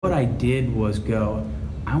what I did was go,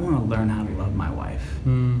 I want to learn how to love my wife.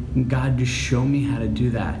 And God just showed me how to do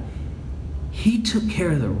that. He took care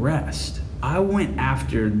of the rest. I went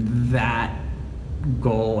after that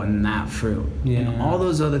goal and that fruit. And all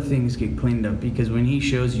those other things get cleaned up, because when he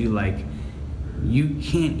shows you, like, you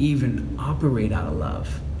can't even operate out of love,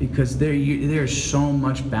 because there's so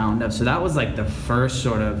much bound up. So that was like the first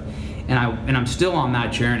sort of, and I'm still on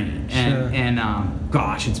that journey. And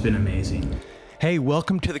gosh, it's been amazing. Hey,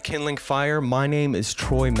 welcome to the Kindling Fire. My name is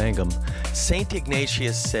Troy Mangum. St.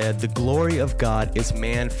 Ignatius said, "The glory of God is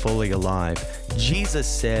man fully alive." Jesus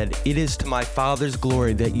said, "It is to my Father's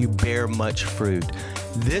glory that you bear much fruit."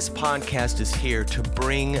 This podcast is here to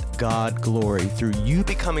bring God glory through you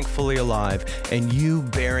becoming fully alive and you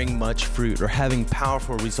bearing much fruit or having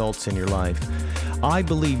powerful results in your life. I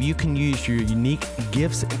believe you can use your unique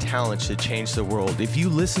gifts and talents to change the world. If you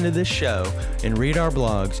listen to this show and read our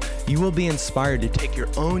blogs, you will be inspired to take your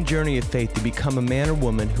own journey of faith to become a man or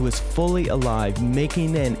woman who is fully alive,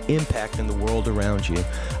 making an impact in the world around you.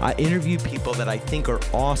 I interview people that I think are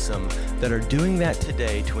awesome that are doing that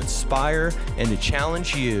today to inspire and to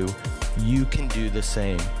challenge you. You can do the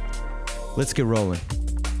same. Let's get rolling.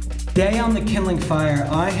 Today on the Kindling Fire,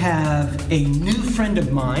 I have a new friend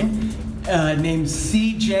of mine named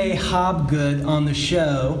CJ Hobgood on the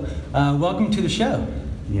show. Welcome to the show.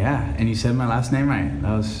 Yeah, and you said my last name right.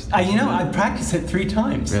 That was I practiced it 3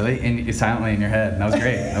 times. Really? And silently in your head. That was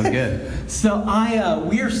great. That was good. So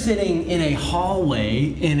we are sitting in a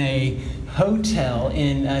hallway in a hotel,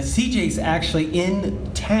 and CJ's actually in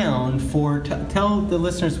town for. Tell the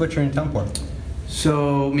listeners what you're in town for.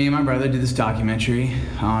 So me and my brother did this documentary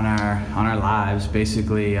on our lives.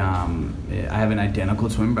 Basically, I have an identical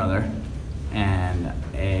twin brother, and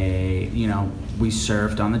we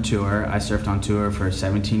surfed on the tour. I surfed on tour for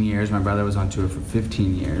 17 years. My brother was on tour for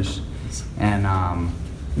 15 years, and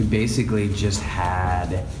we basically just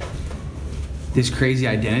had this crazy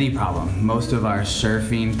identity problem. Most of our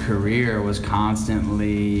surfing career was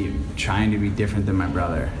constantly trying to be different than my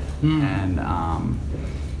brother,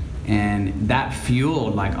 and that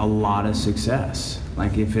fueled like a lot of success.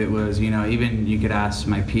 Like if it was, even you could ask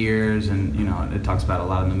my peers, and it talks about a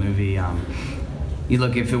lot in the movie. You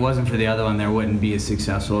look, if it wasn't for the other one, there wouldn't be as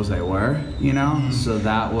successful as they were, So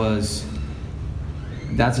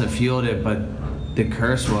that's what fueled it. But the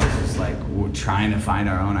curse was like we're trying to find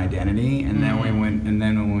our own identity, and then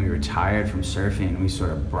when we retired from surfing, we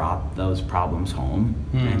sort of brought those problems home,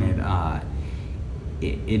 and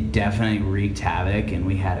it definitely wreaked havoc, and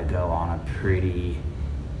we had to go on a pretty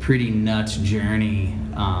nuts journey,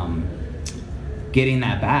 getting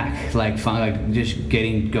that back, just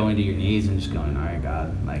going to your knees and just going, all right,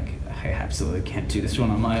 God, like I absolutely can't do this one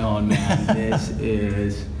on my own, man. This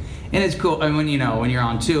is. And it's cool, and when you're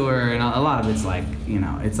on tour, and a lot of it's like,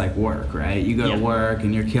 it's like work, right? You go to work,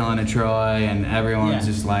 and you're killing it, Troy, and everyone's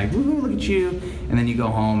just like, woohoo, look at you. And then you go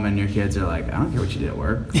home, and your kids are like, I don't care what you did at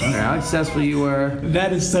work. I don't care how successful you were.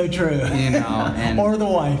 That is so true. And or the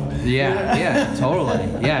wife. Yeah, totally.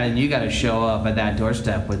 Yeah, and you got to show up at that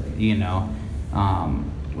doorstep with,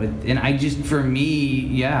 and I just, for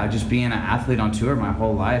me, just being an athlete on tour my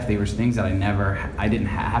whole life, there was things that I didn't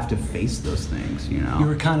have to face those things, You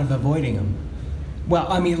were kind of avoiding them. Well,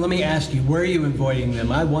 I mean, let me ask you, were you avoiding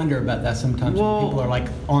them? I wonder about that sometimes when people are like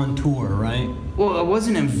on tour, right? Well, I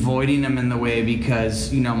wasn't avoiding them in the way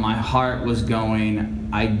because, my heart was going,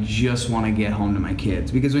 I just want to get home to my kids.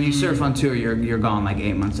 Because when you surf on tour, you're gone like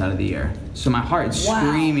 8 months out of the year. So my heart's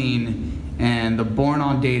screaming, and the born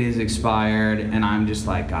on date is expired, and I'm just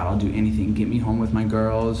like, God, I'll do anything. Get me home with my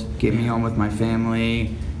girls, get me home with my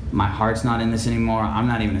family. My heart's not in this anymore. I'm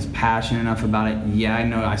not even as passionate enough about it. Yeah, I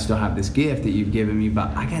know I still have this gift that you've given me, but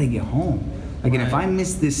I gotta get home. Like, and if I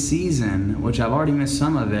miss this season, which I've already missed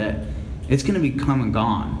some of it, it's gonna be come and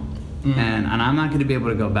gone. And I'm not gonna be able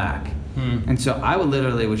to go back. And so I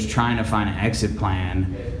literally was trying to find an exit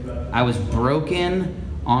plan. I was broken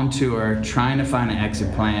on tour, trying to find an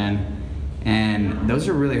exit plan. And those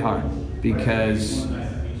are really hard because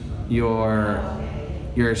your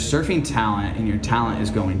surfing talent and your talent is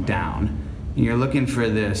going down. And you're looking for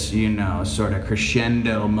this, sort of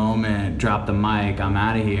crescendo moment, drop the mic, I'm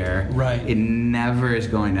out of here. Right. It never is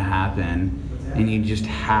going to happen. And you just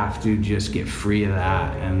have to just get free of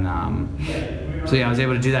that. And I was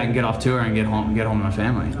able to do that and get off tour and get home to my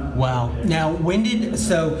family. Wow. Now,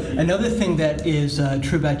 so another thing that is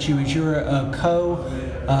true about you is you're a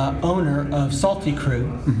owner of Salty Crew,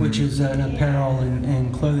 which is an apparel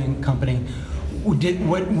and clothing company.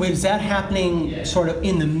 Was that happening sort of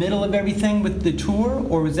in the middle of everything with the tour,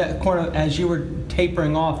 or was that kind of as you were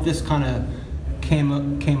tapering off, this kind of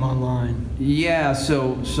came online. Yeah,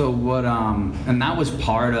 so what and that was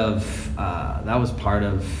part of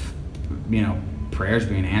prayers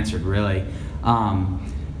being answered, really.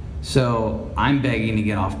 So I'm begging to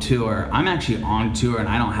get off tour. I'm actually on tour and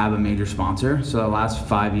I don't have a major sponsor. So the last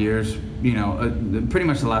 5 years, pretty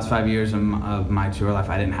much the last 5 years of my tour life,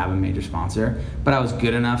 I didn't have a major sponsor. But I was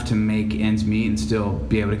good enough to make ends meet and still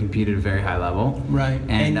be able to compete at a very high level. Right.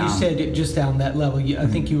 And you said it just down that level, I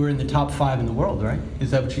think you were in the top 5 in the world, right?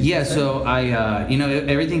 Is that what you said? Yeah, so I,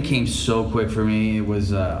 everything came so quick for me. It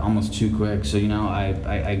was almost too quick. So,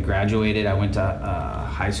 I graduated. I went to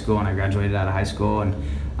high school and I graduated out of high school and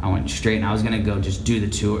I went straight, and I was gonna go just do the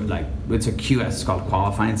tour. Like, it's a QS, it's called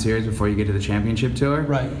qualifying series before you get to the championship tour.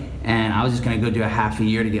 Right. And I was just gonna go do a half a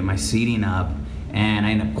year to get my seeding up, and I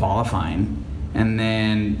ended up qualifying. And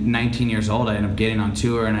then 19 years old, I ended up getting on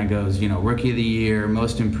tour, and I goes, rookie of the year,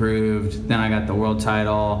 most improved. Then I got the world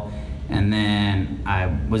title, and then I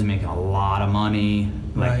was making a lot of money.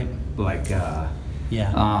 Right.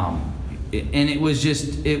 And it was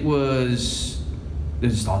just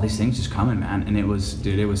there's just all these things just coming, man. And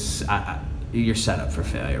you're set up for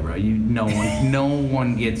failure, bro. No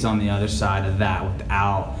one gets on the other side of that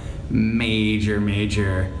without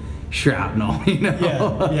major shrapnel,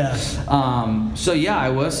 Yeah. So yeah, I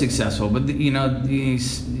was successful, but and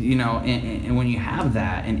when you have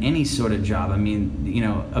that in any sort of job, I mean,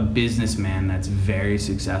 a businessman that's very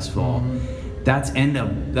successful, that's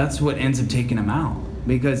what ends up taking him out.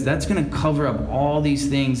 Because that's going to cover up all these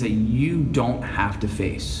things that you don't have to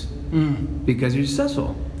face because you're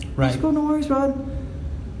successful. Right. Just go, no worries, bud.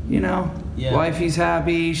 Wifey's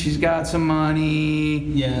happy, she's got some money.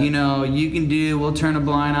 Yeah. We'll turn a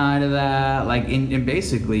blind eye to that. And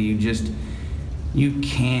basically, you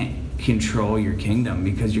can't control your kingdom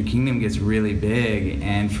because your kingdom gets really big,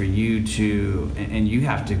 and for you to, and you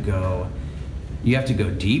have to go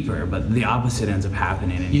deeper, but the opposite ends up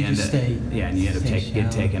happening, and you end up get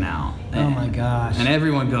taken out. Oh my gosh! And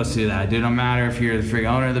everyone goes through that, dude. No matter if you're the free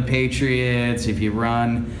owner of the Patriots, if you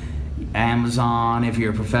run Amazon, if you're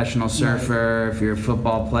a professional surfer, if you're a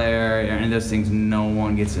football player, and those things, no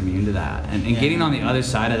one gets immune to that. And getting on the other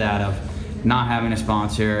side of that, of not having a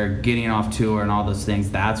sponsor, getting off tour, and all those things,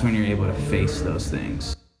 that's when you're able to face those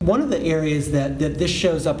things. One of the areas that this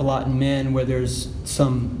shows up a lot in men where there's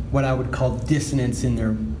some, what I would call dissonance in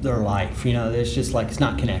their life, there's just like it's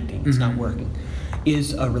not connecting, it's not working,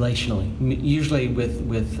 is relationally, usually with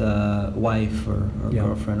wife or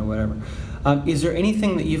girlfriend or whatever. Is there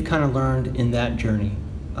anything that you've kind of learned in that journey,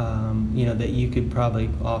 that you could probably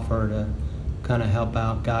offer to kind of help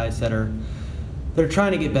out guys that are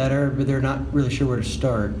trying to get better, but they're not really sure where to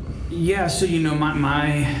start? Yeah, so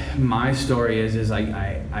my story is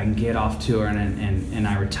I get off tour and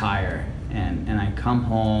I retire and I come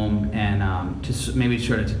home and just maybe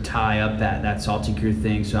sort of to tie up that Salty Crew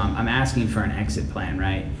thing. So I'm asking for an exit plan,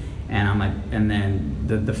 right? And I'm like, and then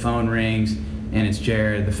the phone rings and it's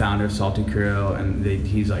Jared, the founder of Salty Crew, and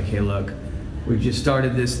he's like, hey, look, we just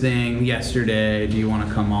started this thing yesterday. Do you want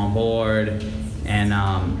to come on board?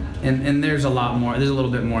 And there's a lot more. There's a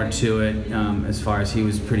little bit more to it as far as he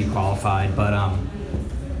was pretty qualified. But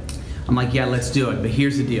I'm like, yeah, let's do it. But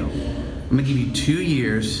here's the deal. I'm gonna give you 2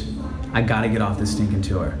 years. I gotta get off this stinking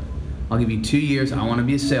tour. I'll give you 2 years. I want to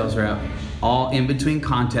be a sales rep. All in between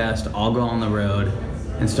contests, I'll go on the road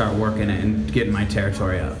and start working it and getting my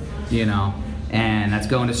territory up. And that's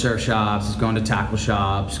going to surf shops. It's going to tackle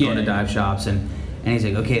shops. Going to dive shops. And he's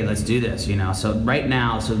like, okay, let's do this. So right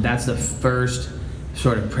now, that's the first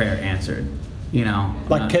sort of prayer answered,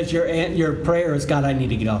 because your prayer is, God, I need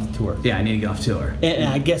to get off the tour. Yeah, I need to get off tour, and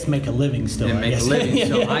I guess make a living still. And make a living.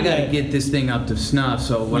 So I got to get this thing up to snuff.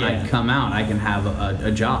 So when I come out, I can have a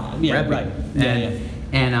job. Yeah, right.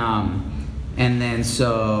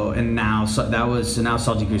 Now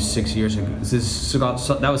Salty Crew 6 years ago.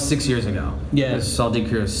 That was 6 years ago. Yeah. Salty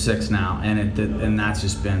Crew is 6 now, and that's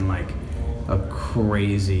just been like a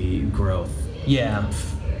crazy growth. Yeah.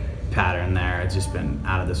 Pattern there. It's just been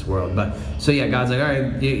out of this world. But so yeah, God's like, all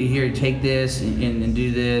right, here, take this and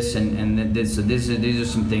do this and this. So these are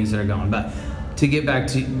some things that are going. But to get back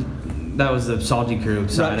to, that was the Salty Crew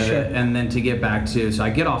side of it, and then to get back to, so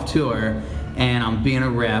I get off tour and I'm being a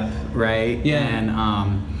rep, right? Yeah. And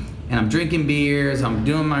I'm drinking beers, I'm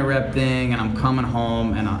doing my rep thing, and I'm coming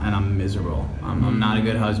home and I'm miserable. I'm not a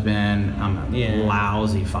good husband. I'm a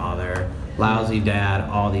lousy father, lousy dad,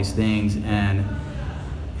 all these things, and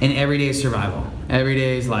every day is survival. Every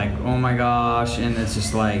day is like, oh my gosh, and it's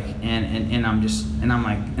just like, and I'm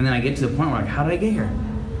like, and then I get to the point where like, how did I get here?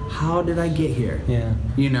 How did I get here? Yeah.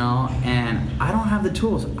 And I don't have the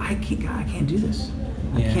tools. I can't do this.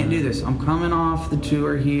 I can't do this. I'm coming off the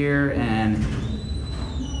tour here, and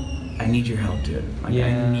I need your help, dude. Like,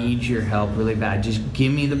 I need your help really bad. Just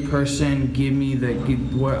give me the person,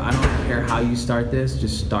 where I don't care how you start this,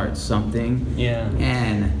 just start something. Yeah.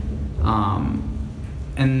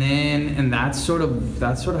 And that's sort of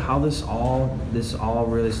how this all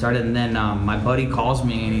really started. And then my buddy calls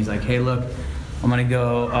me and he's like, hey, look, I'm gonna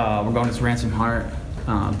go. We're going to this Ransom Heart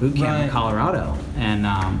boot camp in Colorado, and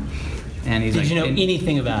he's like, did you know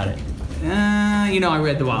anything about it? I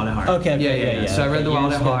read The Wild at Heart. Okay. Yeah. So I read The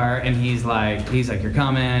Wild at Heart, and he's like, you're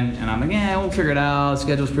coming, and I'm like, yeah, we'll figure it out.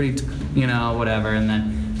 Schedule's pretty, whatever. And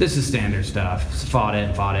then this is standard stuff. Fought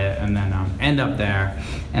it, and then end up there,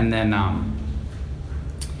 and then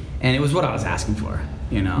and it was what I was asking for,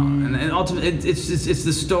 And ultimately, it's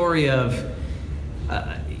the story of.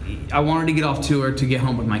 I wanted to get off tour to get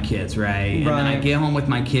home with my kids, right? And then I get home with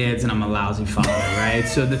my kids, and I'm a lousy father, right?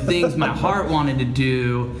 So the things my heart wanted to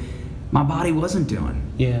do, my body wasn't doing.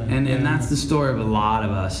 Yeah. And that's the story of a lot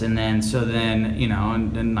of us. And then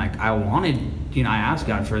and like I wanted, I asked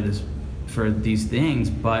God for these things,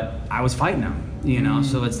 but I was fighting them,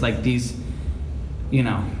 So it's like these, these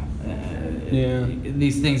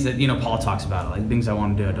things that Paul talks about, like things I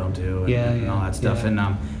want to do, I don't do, and all that stuff. And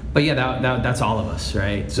but that's all of us,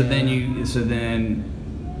 right? So then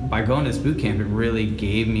by going to this boot camp, it really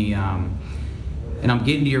gave me. And I'm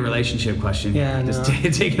getting to your relationship question. Yeah, just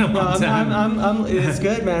taking a long time. It's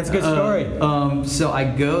good, man. It's a good story. So I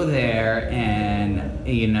go there, and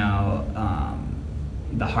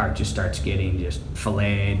the heart just starts getting just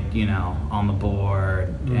filleted, on the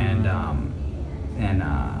board,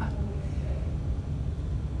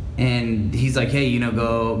 and he's like, hey,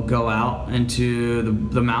 go out into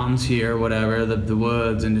the mountains here, whatever, the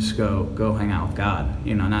woods, and just go hang out with God.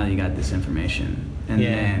 Now that you got this information. And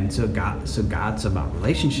then so God's about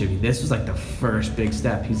relationship. This was like the first big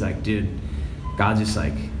step. He's like, dude, God's just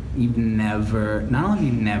like, not only have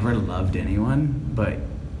you never loved anyone, but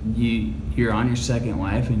you're on your second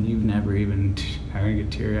wife, and you've never even, I'm gonna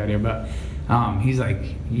get teary out here, but he's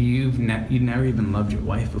like, you've never even loved your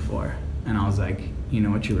wife before. And I was like, you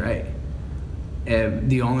know what, you're right.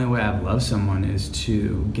 The only way I've loved someone is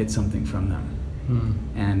to get something from them.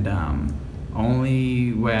 And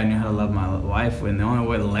only way I knew how to love my wife, and the only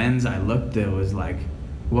way lens I looked at was like,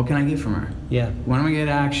 what can I get from her? Yeah. When am I gonna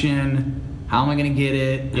get action? How am I gonna get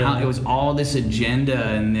it? Yeah. It was all this agenda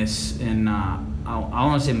and this, and I don't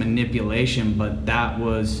want to say manipulation, but that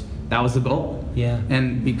was the goal. Yeah.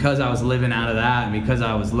 And because I was living out of that, and because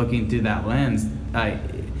I was looking through that lens,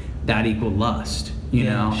 that equaled lust. Sure.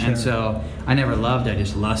 And so I never loved, I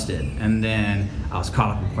just lusted. And then I was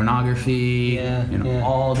caught up in pornography,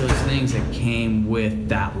 all those things that came with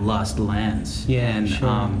that lust lens. Yeah, and sure.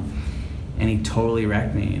 And he totally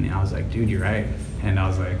wrecked me, and I was like, dude, you're right. And I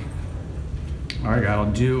was like, all right, God,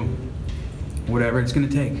 I'll do whatever it's gonna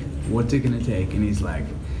take. What's it gonna take? And he's like,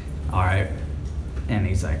 all right. And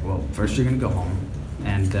he's like, well, first you're gonna go home,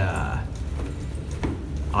 and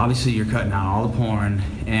obviously you're cutting out all the porn,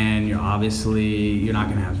 and you're gonna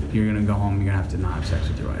go home, you're gonna have to not have sex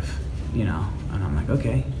with your wife, And I'm like,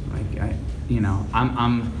 okay, like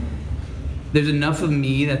I'm there's enough of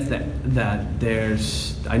me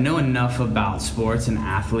I know enough about sports and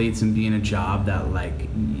athletes and being a job that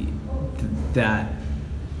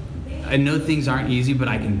I know things aren't easy, but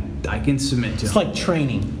I can submit to. It's like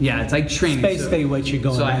training. Yeah, it's like training. It's basically what you're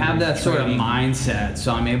going. So I have that sort of mindset.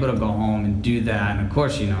 So I'm able to go home and do that. And of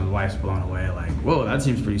course, the wife's blown away. Like, whoa, that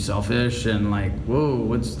seems pretty selfish. And like, whoa,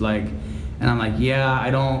 what's like? And I'm like, yeah, I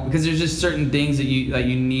don't, because there's just certain things that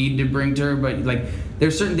you need to bring to her. But like,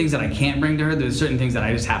 there's certain things that I can't bring to her. There's certain things that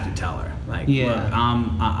I just have to tell her. Like, look,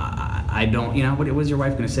 I don't. What was your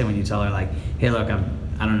wife gonna say when you tell her like, hey, look,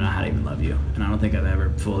 I don't know how to even love you, and I don't think I've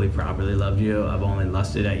ever fully properly loved you. I've only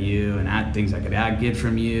lusted at you and at things I could get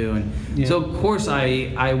from you, and so of course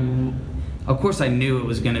I knew it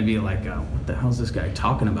was going to be like a, what the hell's this guy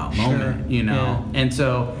talking about moment, Yeah. And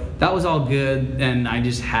so that was all good, and I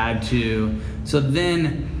just had to. So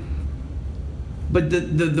then, but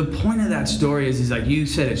the point of that story is like you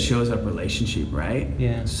said, it shows up relationship, right?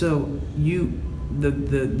 Yeah. So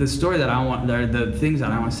the story that I want, or the things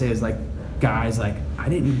that I want to say is like, guys, like, I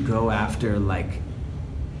didn't go after like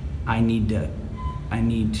I need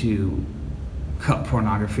to cut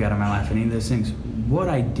pornography out of my life, any of those things. What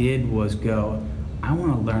I did was go, I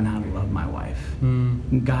want to learn how to love my wife.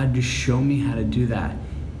 And God just showed me how to do that.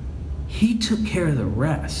 He took care of the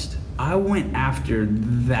rest. I went after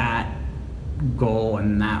that goal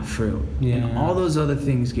and that fruit. And all those other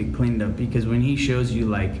things get cleaned up, because when he shows you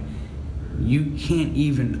like you can't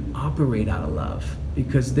even operate out of love.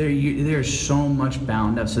 because there's so much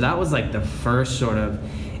bound up. So that was like the first sort of,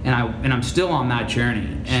 and I'm still on that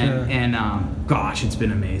journey, and gosh, it's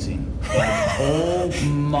been amazing. Like, oh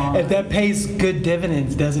my! If that pays good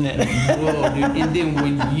dividends, doesn't it? Whoa, dude! And then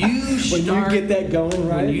when you get that going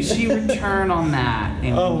right, when you see return on that,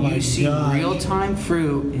 and when you see real time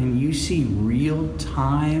fruit, and you see real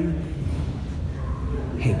time,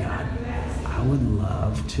 hey God, I would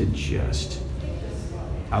love to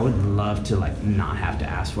like not have to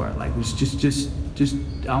ask for it. Like just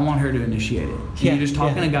I want her to initiate it. You're just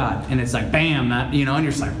talking to God, and it's like bam, that, and you're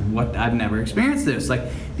just like, what? I've never experienced this. Like,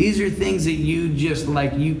 these are things that you just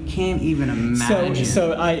like, you can't even imagine.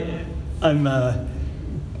 So I'm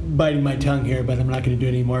biting my tongue here, but I'm not going to do it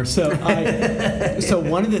anymore. So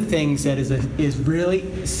one of the things that is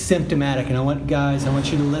really symptomatic, and I want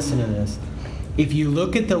you to listen to this. If you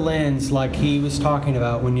look at the lens like he was talking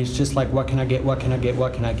about, when it's just like, what can I get, what can I get,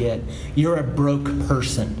 what can I get? You're a broke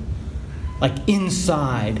person. Like,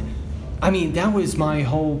 inside. I mean, that was my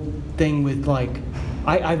whole thing with, like,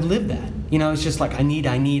 I've lived that. It's just like, I need.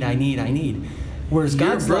 Whereas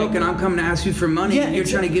God's broke, like, and I'm coming to ask you for money, and you're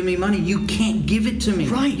trying to give me money. You can't give it to me.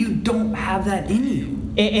 Right. You don't have that in you.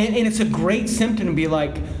 And it's a great symptom to be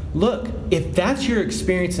like, look, if that's your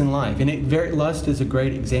experience in life, and lust is a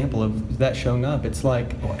great example of that showing up. It's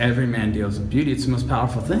like, well, every man deals with beauty. It's the most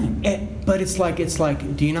powerful thing. But it's like,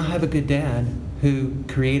 do you not have a good dad who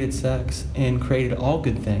created sex and created all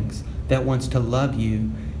good things, that wants to love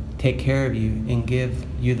you, take care of you, and give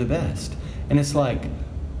you the best? And it's like,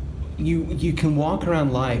 you can walk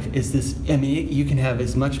around life as this. I mean, you can have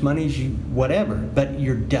as much money as you whatever, but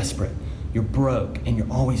you're desperate. You're broke, and you're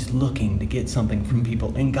always looking to get something from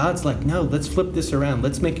people. And God's like, no, let's flip this around.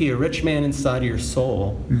 Let's make you a rich man inside of your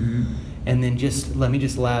soul. Mm-hmm. And then let me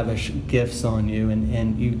just lavish gifts on you,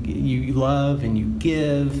 and you love and you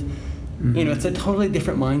give. Mm-hmm. It's a totally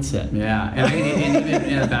different mindset. Yeah, and even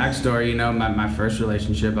in a backstory, my first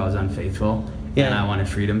relationship, I was unfaithful, and I wanted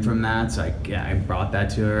freedom from that. So I brought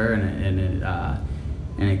that to her, and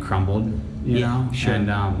it crumbled. You know, sure.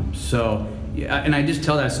 And so. Yeah, and I just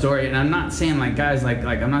tell that story, and I'm not saying like, guys, like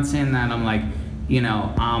I'm not saying that I'm like,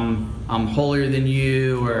 I'm holier than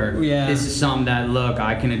you, or this is something that, look,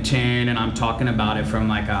 I can attain, and I'm talking about it from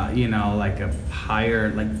like a like a higher,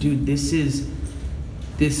 like, dude, this is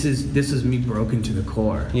me broken to the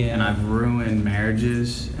core, and I've ruined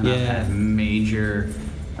marriages, and I've had major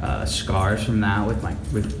scars from that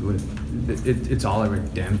it's all a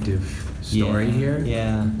redemptive story here,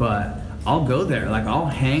 but I'll go there. Like, I'll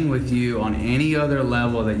hang with you on any other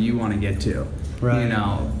level that you want to get to. Right.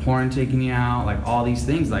 Porn taking you out, like all these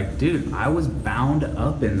things. Like, dude, I was bound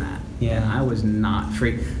up in that. Yeah. And I was not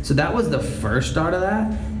free. So that was the first start of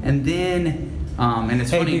that. And then, and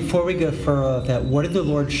it's funny. Before we go further with that, what did the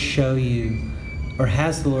Lord show you, or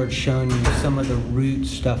has the Lord shown you some of the root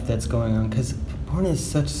stuff that's going on? Because porn is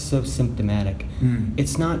so symptomatic.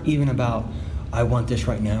 It's not even about, I want this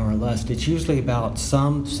right now, or lust. It's usually about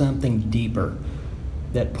something deeper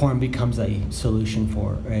that porn becomes a solution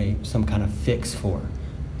for, or some kind of fix for.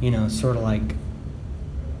 Sort of like,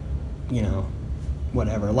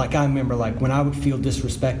 whatever. Like, I remember, like, when I would feel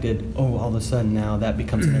disrespected, all of a sudden now that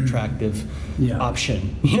becomes an attractive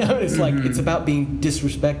option. It's like, it's about being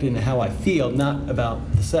disrespected and how I feel, not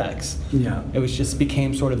about the sex. Yeah. It was just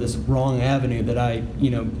became sort of this wrong avenue that I,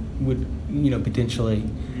 would, potentially.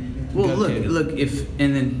 Well, look,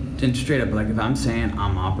 and straight up, like, if I'm saying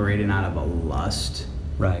I'm operating out of a lust,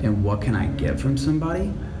 right, and what can I get from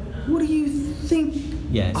somebody? What do you think?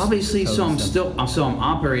 Yes. Obviously, totally. I'm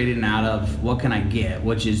operating out of what can I get,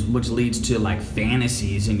 which leads to like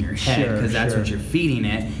fantasies in your head, because that's what you're feeding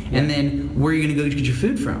it. Yeah. And then where are you gonna go get your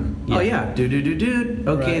food from? Yeah. Oh yeah, dude.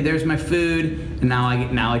 Okay, right. There's my food, and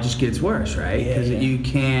now it just gets worse, right? Because you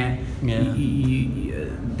can't. Yeah.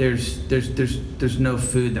 There's no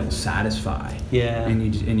food that will satisfy. Yeah. And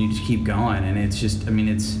you just keep going, and it's just,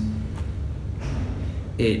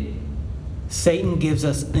 Satan gives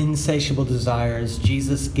us insatiable desires.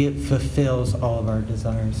 Jesus fulfills all of our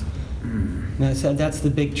desires. Now, so that's the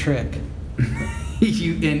big trick. But we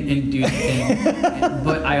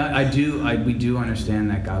do understand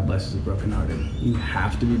that God blesses the brokenhearted. You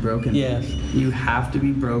have to be broken. Yes. You have to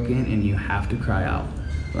be broken, and you have to cry out.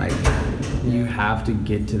 Like, you have to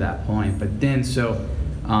get to that point. But then, so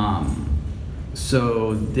now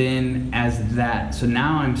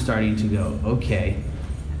I'm starting to go, okay.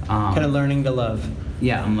 Kind of learning to love.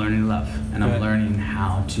 Yeah, I'm learning to love. And I'm learning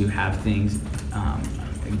how to have things,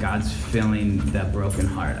 God's filling that broken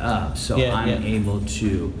heart up. So I'm able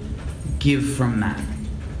to give from that.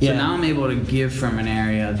 So now I'm able to give from an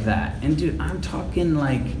area that, and dude, I'm talking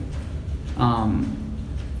like,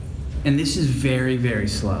 and this is very, very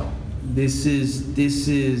slow. This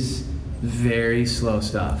is very slow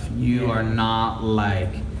stuff. You are not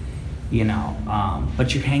like, you know,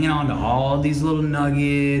 but you're hanging on to all these little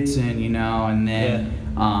nuggets, and you know, and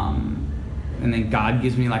then God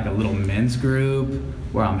gives me like a little men's group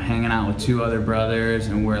where I'm hanging out with 2 other brothers,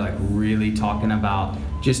 and we're like really talking about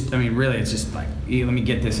really it's just like, let me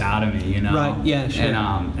get this out of me, you know. Right. Yeah. Sure.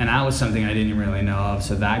 And that was something I didn't really know of,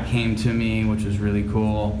 so that came to me, which was really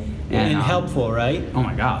cool And helpful, right? Oh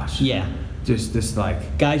my gosh. Yeah. Just this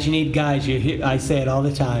like, guys, you need guys. I say it all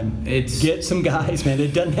the time. Get some guys, man.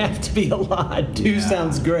 It doesn't have to be a lot. 2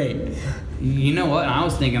 sounds great. You know what? I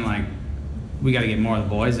was thinking like, we got to get more of the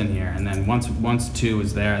boys in here, and then once 2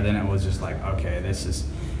 was there, then it was just like, okay, this is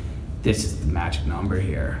the magic number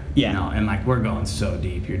here. Yeah. You know, and like we're going so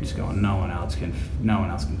deep, you're just going, no one else can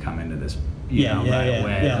come into this. Right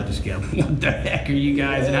away. Yeah. I'll just get, what the heck are you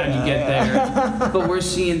guys, and how'd you get there? But we're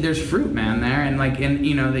seeing there's fruit, man, there, and like, and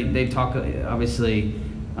you know, they talk obviously,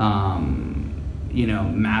 you know,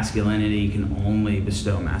 masculinity can only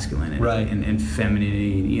bestow masculinity, right? And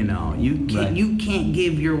femininity, you know, you can't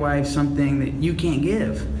give your wife something that you can't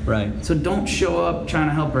give, right? So don't show up trying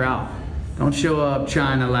to help her out. Don't show up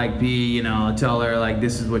trying to like be, you know, tell her like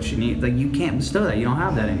this is what she needs. Like you can't bestow that. You don't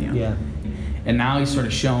have that in you. Yeah. And now he's sort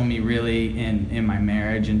of showing me really in my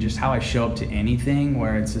marriage and just how I show up to anything,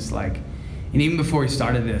 where it's just like, and even before he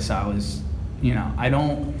started this, I was, you know, I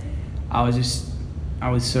was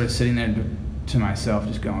sort of sitting there to myself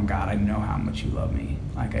just going, God, I know how much you love me.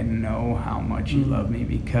 Like I know how much you love me,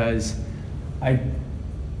 because I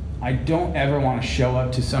don't ever want to show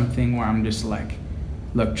up to something where I'm just like,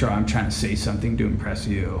 look, Troy, I'm trying to say something to impress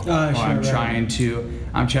you. Or I'm trying to,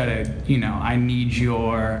 you know, I need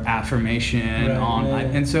your affirmation and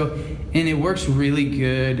it works really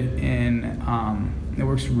good in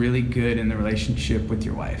the relationship with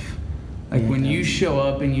your wife. Like when you show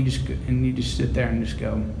up and you just sit there and just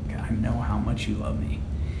go, God, I know how much you love me.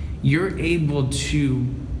 You're able to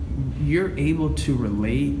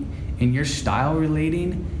relate, and your style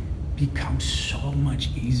relating becomes so much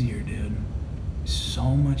easier, dude.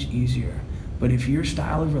 So much easier. But if your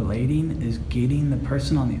style of relating is getting the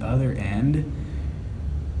person on the other end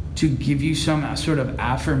to give you some sort of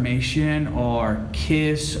affirmation or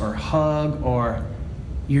kiss or hug, or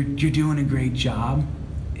you're doing a great job,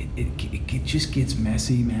 it just gets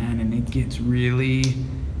messy, man, and it gets.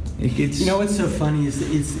 You know what's so funny is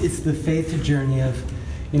it's the faith journey of,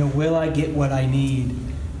 you know, will I get what I need?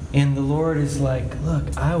 And the Lord is like,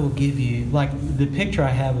 look, I will give you, like the picture I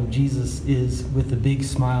have of Jesus is with a big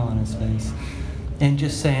smile on his face and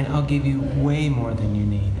just saying, I'll give you way more than you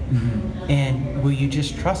need. Mm-hmm. And will you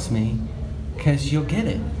just trust me? Because you'll get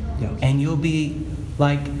it. Yes. And you'll be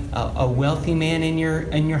like a wealthy man in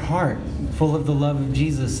your heart, full of the love of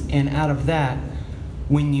Jesus. And out of that,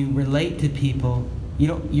 when you relate to people,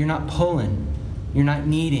 you're not pulling, you're not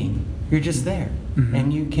needing, you're just there. Mm-hmm.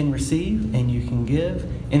 And you can receive and you can give,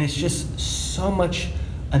 and it's just so much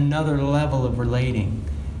another level of relating.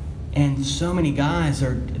 And so many guys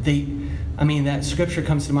that scripture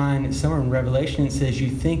comes to mind somewhere in Revelation. It says, you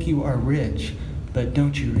think you are rich, but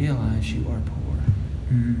don't you realize you are poor?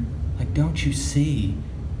 Mm-hmm. Like, don't you see,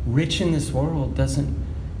 rich in this world doesn't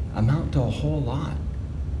amount to a whole lot.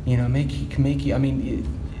 You know,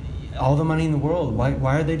 all the money in the world, why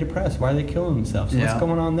are they depressed? Why are they killing themselves? Yeah. What's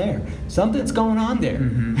going on there? Something's going on there.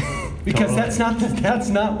 Mm-hmm. Because that's not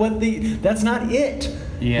it.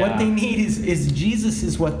 Yeah. What they need is Jesus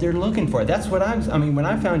is what they're looking for. That's what when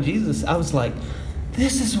I found Jesus, I was like,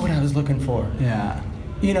 this is what I was looking for. Yeah.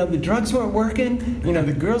 You know, the drugs weren't working, you know,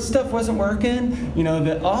 the girl stuff wasn't working, you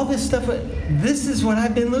know, all this stuff, this is what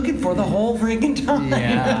I've been looking for the whole friggin' time.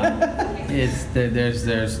 Yeah.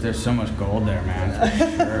 There's so much gold there, man, for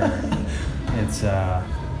sure.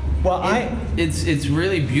 It's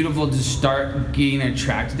really beautiful to start getting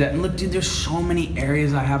attracted to that. And look, dude, there's so many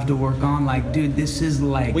areas I have to work on. Like, dude, this is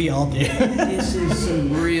like, we all do. This is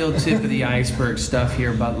some real tip of the iceberg stuff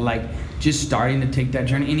here, but like just starting to take that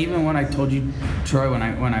journey. And even when I told you, Troy, when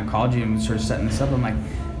I called you and sort of setting this up, I'm like,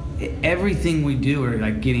 everything we do are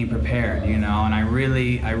like getting prepared, you know. And I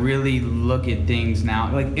really look at things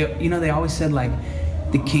now, like you know, they always said like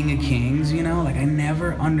the King of Kings, you know, like I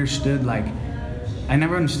never understood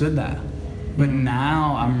that, but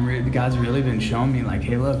now God's really been showing me like,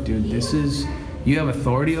 hey, look, dude, you have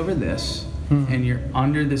authority over this, and you're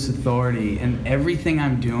under this authority, and everything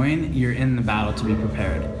I'm doing, you're in the battle to be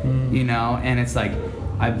prepared, you know. And it's like,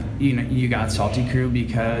 you got Salty Crew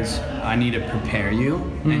because I need to prepare you,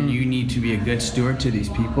 and you need to be a good steward to these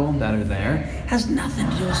people that are there. It has nothing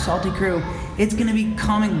to do with Salty Crew. It's gonna be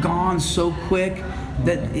come and gone so quick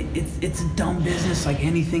that it's a dumb business like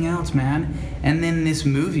anything else, man. And then this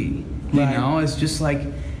movie, you know, it's just like,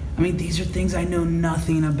 I mean, these are things I know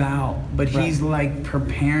nothing about, but he's like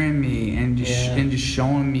preparing me and just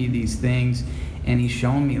showing me these things. And he's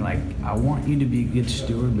showing me, like, I want you to be a good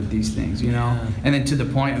steward with these things, you know? Yeah. And then to the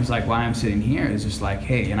point, it was like, why I'm sitting here is just like,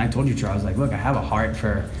 hey, and I told you, Charles, like, look, I have a heart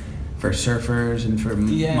for surfers and for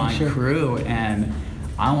my crew, and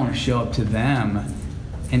I want to show up to them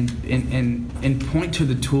and point to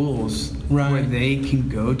the tools where they can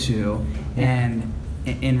go to and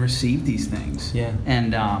receive these things. Yeah.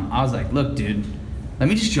 And I was like, look, dude, let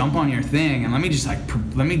me just jump on your thing and let me just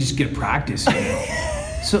get practice here.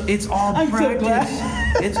 So it's all practice.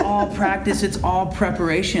 It's all practice. It's all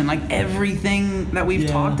preparation. Like everything that we've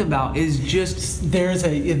talked about is just.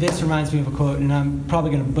 This reminds me of a quote, and I'm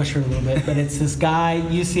probably going to butcher it a little bit, but it's this guy,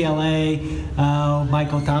 UCLA,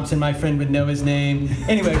 Michael Thompson, my friend would know his name.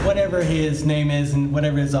 Anyway, whatever his name is and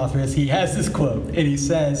whatever his author is, he has this quote, and he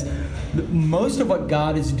says, most of what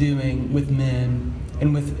God is doing with men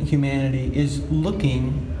and with humanity is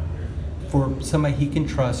looking for somebody he can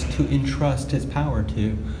trust to entrust his power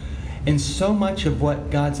to. And so much of what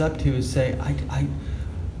God's up to is say,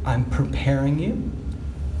 I'm preparing you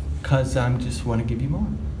because I just want to give you more.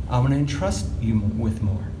 I want to entrust you with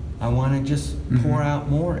more. I want to just pour out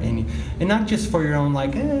more in you. And not just for your own,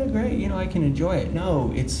 like, great, you know, I can enjoy it.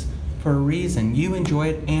 No, it's for a reason. You enjoy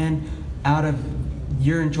it, and out of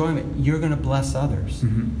your enjoyment, you're going to bless others,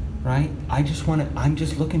 right? I'm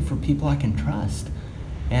just looking for people I can trust.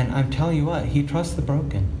 And I'm telling you what, he trusts the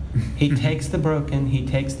broken. He takes the broken, he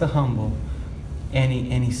takes the humble, and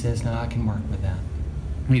he says, no, I can work with that.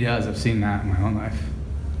 He does. I've seen that in my own life.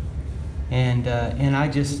 And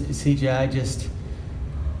CJ,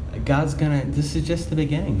 God's gonna, this is just the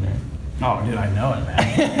beginning, man. Oh, dude, I know it,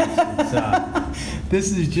 man.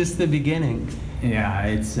 This is just the beginning. Yeah,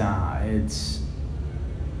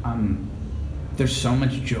 there's so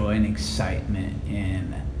much joy and excitement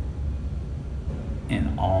in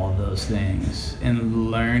all of those things, and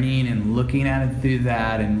learning and looking at it through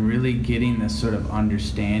that and really getting this sort of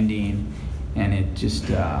understanding, and it just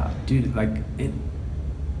dude, like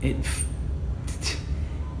it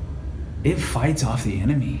fights off the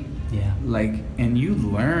enemy. Yeah. Like, and you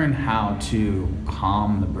learn how to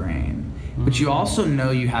calm the brain. But you also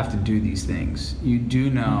know you have to do these things. You do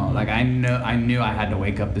know, like I knew I had to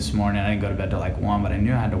wake up this morning. I didn't go to bed till like 1, but I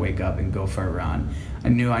knew I had to wake up and go for a run. I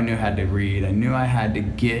knew I had to read. I knew I had to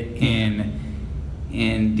get in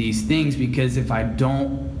these things, because if I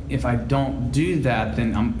don't do that,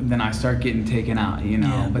 then I start getting taken out, you know.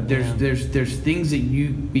 Yeah, but there's things that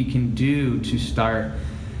we can do to start,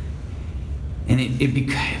 and it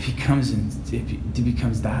becomes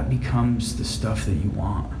the stuff that you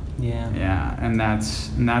want. Yeah, and that's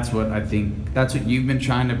what I think. That's what you've been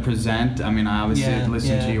trying to present. I mean, I obviously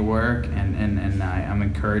listen to your work, and I'm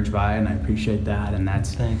encouraged by it, and I appreciate that. And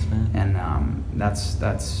that's thanks, man. And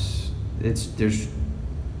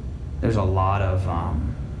there's a lot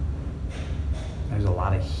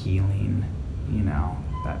of healing, you know,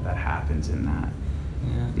 that happens in that.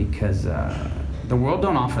 Yeah. Because the world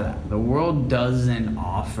don't offer that. The world doesn't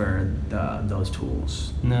offer those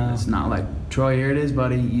tools. No. It's not like, Troy, here it is,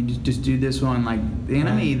 buddy. You just do this one. Like the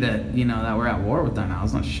enemy that we're at war with right now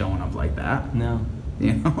is not showing up like that. No.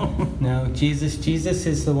 You know. No. Jesus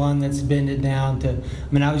is the one that's bending down to. I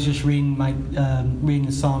mean, I was just reading reading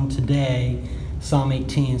the Psalm today. Psalm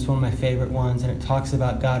 18 is one of my favorite ones, and it talks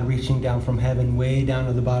about God reaching down from heaven way down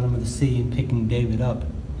to the bottom of the sea and picking David up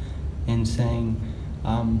and saying,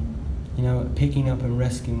 picking up and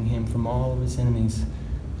rescuing him from all of his enemies.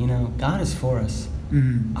 You know, God is for us.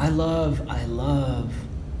 Mm-hmm. I love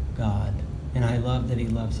God, and I love that he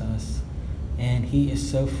loves us, and he is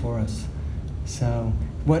so for us. So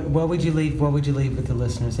what would you leave with the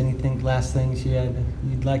listeners? Anything, last things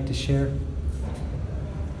you'd like to share?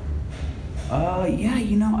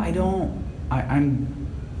 I'm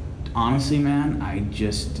honestly, man, I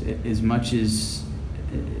just, as much as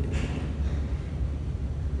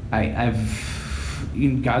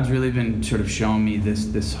God's really been sort of showing me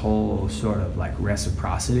this whole sort of like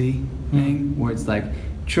reciprocity thing, where it's like,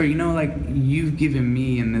 sure, like you've given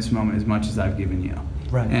me in this moment as much as I've given you.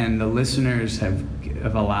 Right. And the listeners have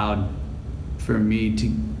allowed for me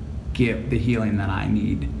to get the healing that I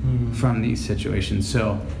need from these situations.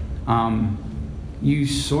 So you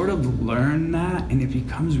sort of learn that, and it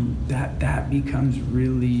becomes that becomes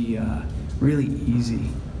really really easy.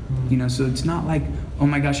 So it's not like, oh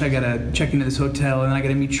my gosh, I gotta check into this hotel and I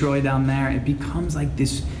gotta meet Troy down there. It becomes like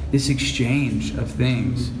this exchange of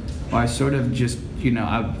things, I sort of just,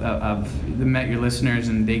 I've met your listeners,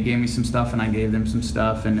 and they gave me some stuff, and I gave them some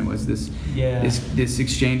stuff, and it was this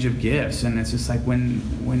exchange of gifts. And it's just like when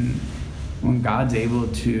God's able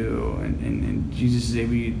to, and Jesus is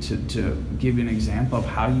able to give you an example of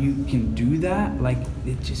how you can do that, like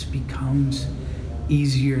it just becomes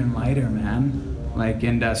easier and lighter, man. Like,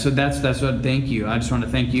 and so that's what. Thank you. I just want to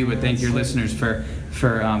thank you, but thank your listeners for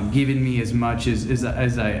giving me as much as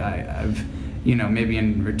I've maybe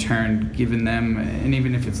in return given them, and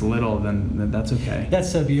even if it's little, then that's okay.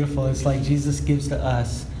 That's so beautiful. It's like Jesus gives to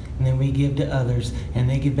us, and then we give to others, and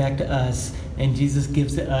they give back to us, and Jesus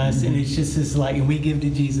gives to us, and it's just this like, and we give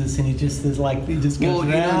to Jesus, and it just is like, it just goes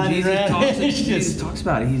round and round. Jesus talks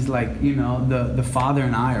about it. He's like, the Father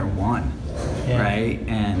and I are one, right?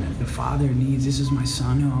 And the Father needs, this is my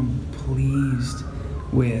Son who I'm pleased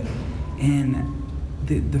with, and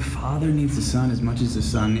the Father needs the Son as much as the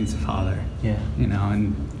Son needs the Father. Yeah.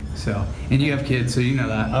 And you have kids, so you know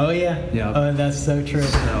that. Oh, yeah. Yeah. Oh, that's so true.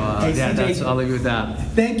 So, hey, CJ, I'll leave you with that.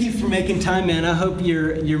 Thank you for making time, man. I hope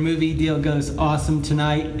your movie deal goes awesome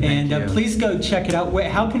tonight. Thank you. Please go check it out.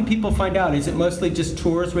 How can people find out? Is it mostly just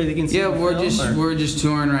tours where they can see the film? We're just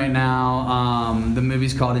touring right now. The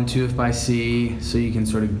movie's called Into If by Sea, so you can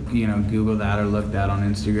sort of Google that or look that on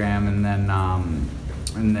Instagram, and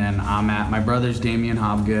then I'm at my brother's Damian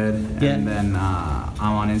Hobgood, and then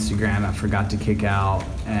I'm on Instagram at Forgot to Kick Out,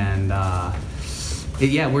 and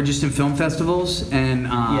we're just in film festivals, and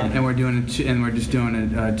we're doing just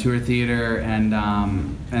doing a tour theater, and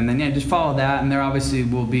then just follow that, and there obviously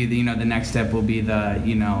will be the next step will be the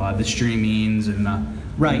the streamings and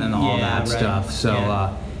all that stuff.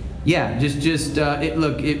 So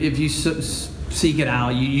if you seek it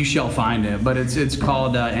out, you shall find it. But it's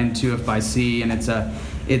called Into If by Sea, and it's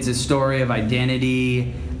a story of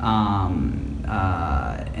identity, and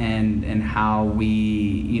how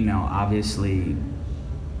we obviously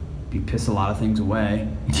we piss a lot of things away,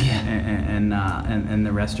 and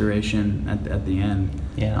the restoration at the end.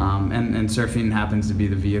 And surfing happens to be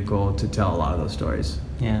the vehicle to tell a lot of those stories.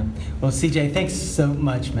 Yeah. Well, CJ, thanks so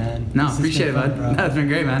much, man. No, appreciate it, bud. No, it's been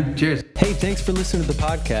great, man. Cheers. Hey, thanks for listening to the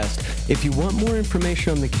podcast. If you want more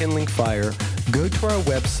information on The Kindling Fire, go to our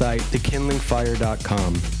website,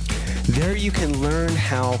 thekindlingfire.com. There you can learn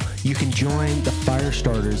how you can join the Fire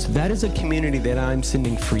Starters. That is a community that I'm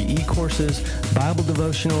sending free e-courses, Bible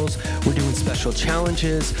devotionals. We're doing special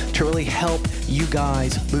challenges to really help you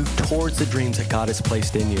guys move towards the dreams that God has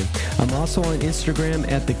placed in you. I'm also on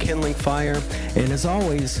Instagram at The Kindling Fire. And as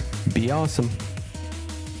always, be awesome.